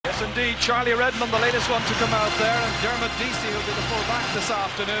Yes, indeed. Charlie Redmond, the latest one to come out there, and Dermot Deasy will be the full-back this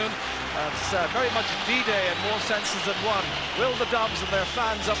afternoon. It's very much D-Day in more senses than one. Will the Dubs and their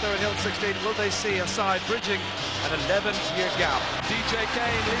fans up there at Hill 16, will they see a side bridging an 11-year gap? DJ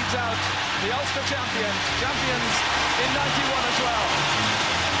Kane leads out the Ulster champions in 91 as well.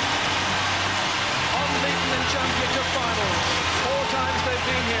 Unbeaten in championship finals. 4 times they've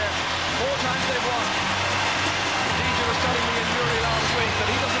been here, 4 times they've won. DJ was telling me in Newry last week that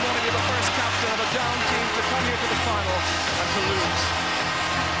he doesn't want to be the first captain of a down team to come here to the final and to lose.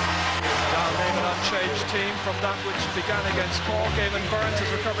 Down name an unchanged team from that which began against Cork. Eamon Burns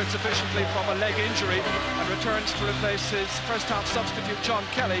has recovered sufficiently from a leg injury and returns to replace his first-half substitute John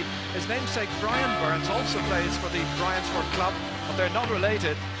Kelly. His namesake Brian Burns also plays for the Bryansford club, but they're not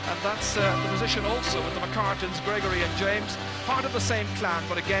related, and that's the position also with the McCartans, Gregory and James, part of the same clan,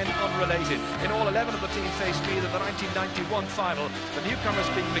 but again unrelated. In all, 11 of the team faced Meath in the 1991 final, the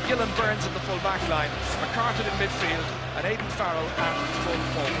newcomers being McGill and Burns in the full-back line, McCartan in midfield, and Aidan Farrell at full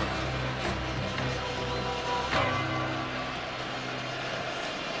forward.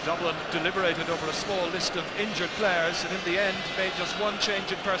 Dublin deliberated over a small list of injured players and in the end made just one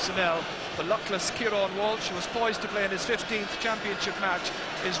change in personnel. The luckless Kieran Walsh, who was poised to play in his 15th championship match,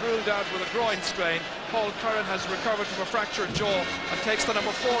 is ruled out with a groin strain. Paul Curran has recovered from a fractured jaw and takes the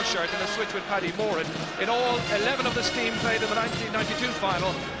number 4 shirt in a switch with Paddy Moran. In all, 11 of this team played in the 1992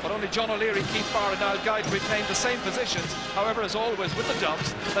 final, but only John O'Leary, Keith Barr and Niall Guyton retained the same positions. However, as always with the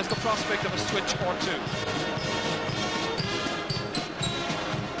Dubs, there's the prospect of a switch or two.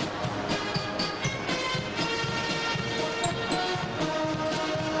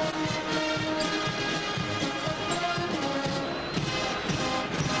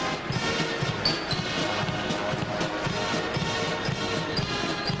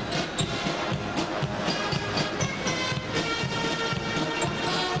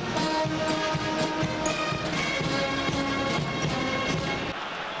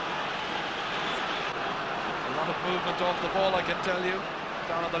 Movement off the ball, I can tell you.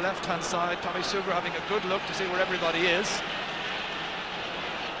 Down on the left-hand side, Tommy Sugar having a good look to see where everybody is.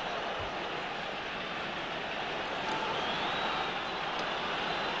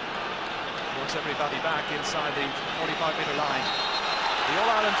 Works everybody back inside the 45-metre line. The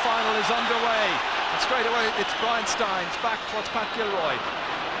All-Ireland final is underway. And straight away, it's Brian Steins back towards Pat Gilroy.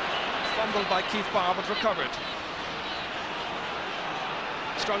 Fumbled by Keith Barr, but recovered.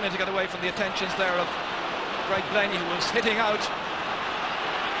 Struggling to get away from the attentions there of Greg Blaney, who was hitting out.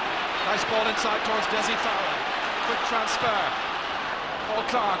 Nice ball inside towards Desi Farrell. Quick transfer. Paul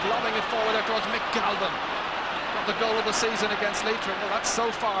Clark lobbing it forward there towards Mick Galvin. Got the goal of the season against Leitrim. Well, that's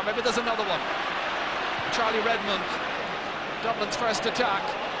so far. Maybe there's another one. Charlie Redmond, Dublin's first attack.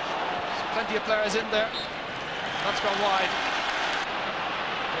 Plenty of players in there. That's gone wide.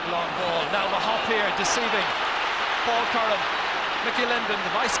 Good long ball. Now the hop here, deceiving. Paul Curran, Mickey Linden,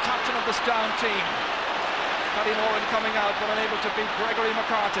 the vice-captain of this down team. Paddy Moran coming out, but unable to beat Gregory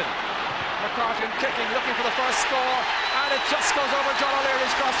McCartan. McCartan kicking, looking for the first score, and it just goes over John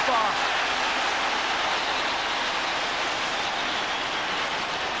O'Leary's crossbar.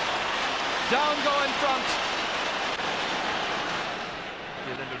 Down go in front.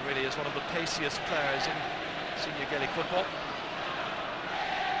 Linden really is one of the paciest players in senior Gaelic football.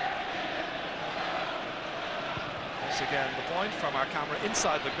 Once again, the point from our camera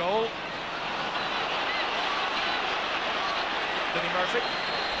inside the goal. Vinnie Murphy.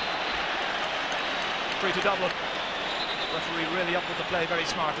 Free to Dublin. Referee really up with the play very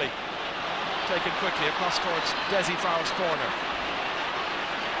smartly. Taken quickly across towards Desi Farrell's corner.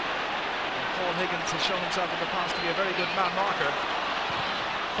 And Paul Higgins has shown himself in the past to be a very good man marker.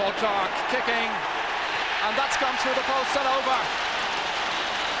 Paul Clark kicking, and that's gone through the post and over.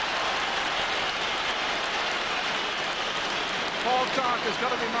 Paul Clark has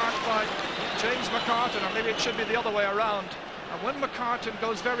got to be marked by James McCartan, or maybe it should be the other way around. And when McCartan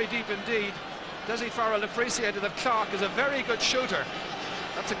goes very deep indeed, Desi Farrell appreciated that Clark is a very good shooter.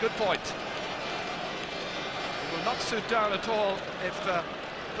 That's a good point. It will not suit down at all if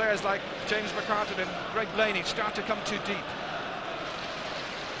players like James McCartan and Greg Blaney start to come too deep.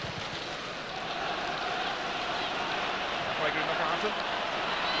 Gregory McCartan.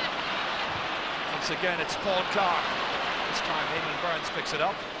 Once again, it's Paul Clark. This time Eamon Burns picks it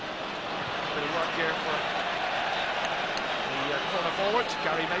up. A bit of work here for the corner forward,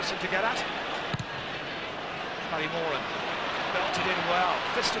 Gary Mason to get at. Paddy Moran belted in well,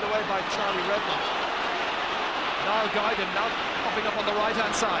 fisted away by Charlie Redmond. Niall Guyton now popping up on the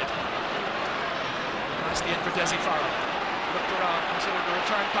right-hand side. Nicely in for Desi Farrell. Looked around, considered the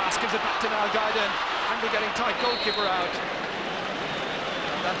return pass, gives it back to Niall Guyton. Andy getting tight, goalkeeper out.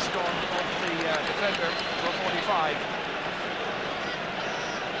 That's gone off the defender for 45.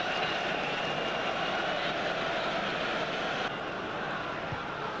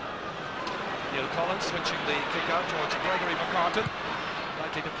 Neil Collins switching the kick out towards Gregory McCartan,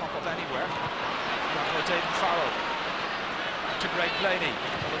 likely to pop up anywhere. Down towards Aidan Farrell. To Greg Blaney,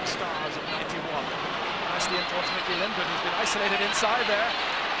 the Stars at 91. Nicely in towards Mickey Linden, who's been isolated inside there.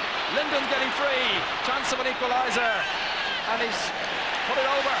 Linden's getting free, chance of an equaliser, and he's put it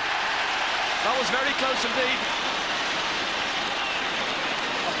over. That was very close indeed.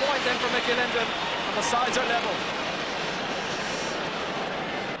 A point then for Mickey Linden, and the sides are level.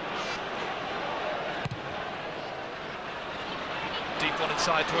 Deep one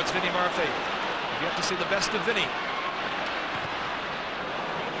inside towards Vinnie Murphy. You have to see the best of Vinnie.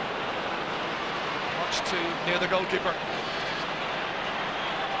 Much too near the goalkeeper.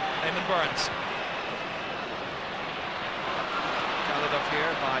 Eamon Burns. Gathered up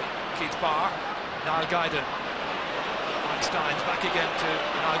here by Keith Barr. Niall Guyden. Mike Steins back again to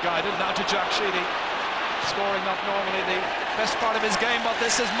Niall Guyden. Now to Jack Sheedy. Scoring not normally the best part of his game, but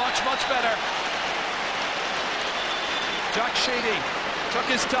this is much, much better. Jack Sheedy took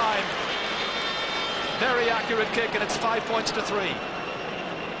his time. Very accurate kick, and it's 5 points to 3.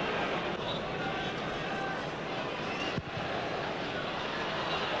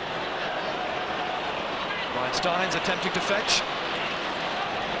 Ryan Steins attempting to fetch.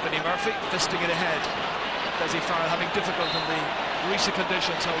 Vinnie Murphy fisting it ahead. Desi Farrell having difficulty in the greasy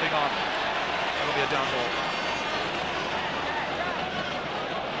conditions, holding on. That'll be a down ball.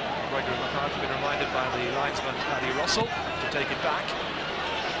 Gregory McCartan been reminded by the linesman Paddy Russell to take it back.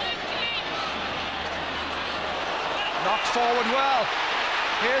 Knocked forward well.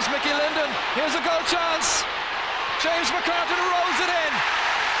 Here's Mickey Linden. Here's a goal chance. James McCartan rolls it in.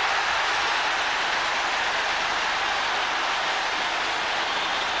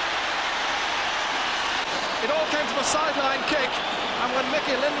 It all came from a sideline kick, and when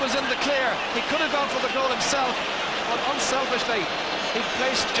Mickey Linden was in the clear, he could have gone for the goal himself, but unselfishly, he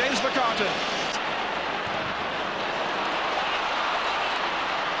placed James McCartan.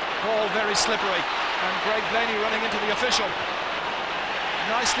 Ball very slippery, and Greg Blaney running into the official.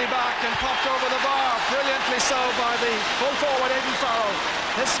 Nicely back and popped over the bar, brilliantly so by the full forward Aidan Farrell.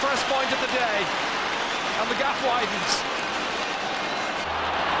 His first point of the day, and the gap widens.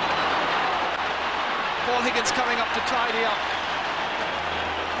 Paul Higgins coming up to tidy up.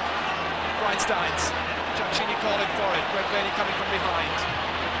 Brian Steins. Jack Sheedy calling for it. Greg Blaney coming from behind.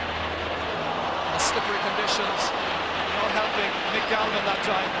 The slippery conditions not helping Mick Galvin that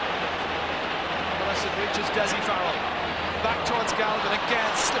time. Unless it reaches Desi Farrell. Back towards Galvin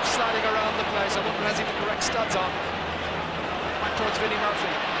again, slip sliding around the place. I wonder has he the correct studs on. Back towards Vinnie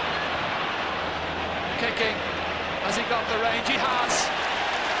Murphy. Kicking. Has he got the range? He has.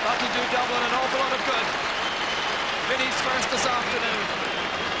 That'll do Dublin an awful lot of good. Vinnie's first this afternoon.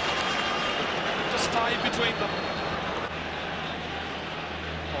 Just 5 between them.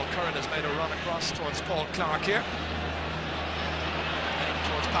 Paul Curran has made a run across towards Paul Clark here. Heading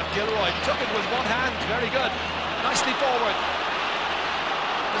towards Pat Gilroy. Took it with one hand. Very good. Nicely forward.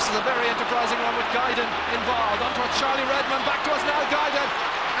 This is a very enterprising one with Guyden involved. On towards Charlie Redmond. Back towards now Guyden.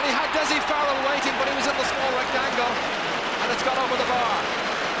 And he had Desi Farrell waiting, but he was in the small rectangle. And it's gone over the bar.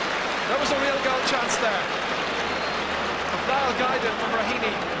 There was a real goal chance there. Niall Guyden from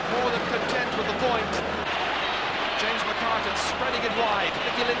Raheny, more than content with the point. James McCartan spreading it wide.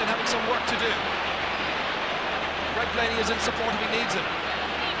 Mickey Linden having some work to do. Greg Blaney is in support if he needs him.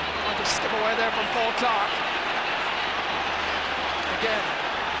 Trying to skip away there from Paul Clark. Again,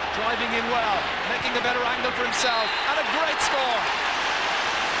 driving in well, making a better angle for himself, and a great score.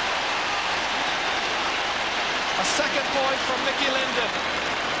 A second point from Mickey Linden.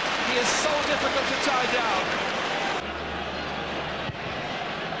 He is so difficult to tie down.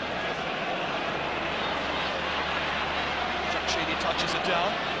 Jack Sheedy touches it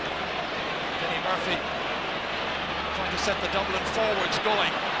down. Vinnie Murphy trying to set the Dublin forwards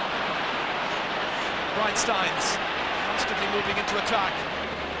going. Brian Steins constantly moving into attack.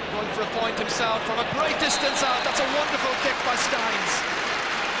 Going for a point himself from a great distance out. That's a wonderful kick by Steins.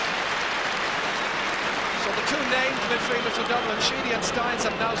 So the two named midfielders for Dublin, Sheedy and Steins,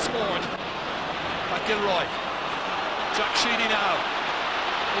 have now scored. By Gilroy. Jack Sheedy now.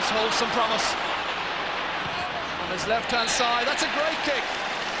 This holds some promise. On his left-hand side, that's a great kick.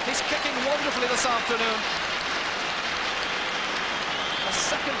 He's kicking wonderfully this afternoon. A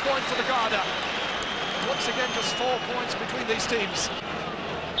second point for the Garda. Once again, just 4 points between these teams.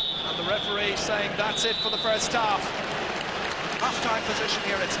 And the referee saying that's it for the first half. Half-time position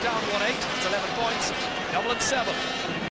here, it's down 1-8, it's 11 points, Dublin 7.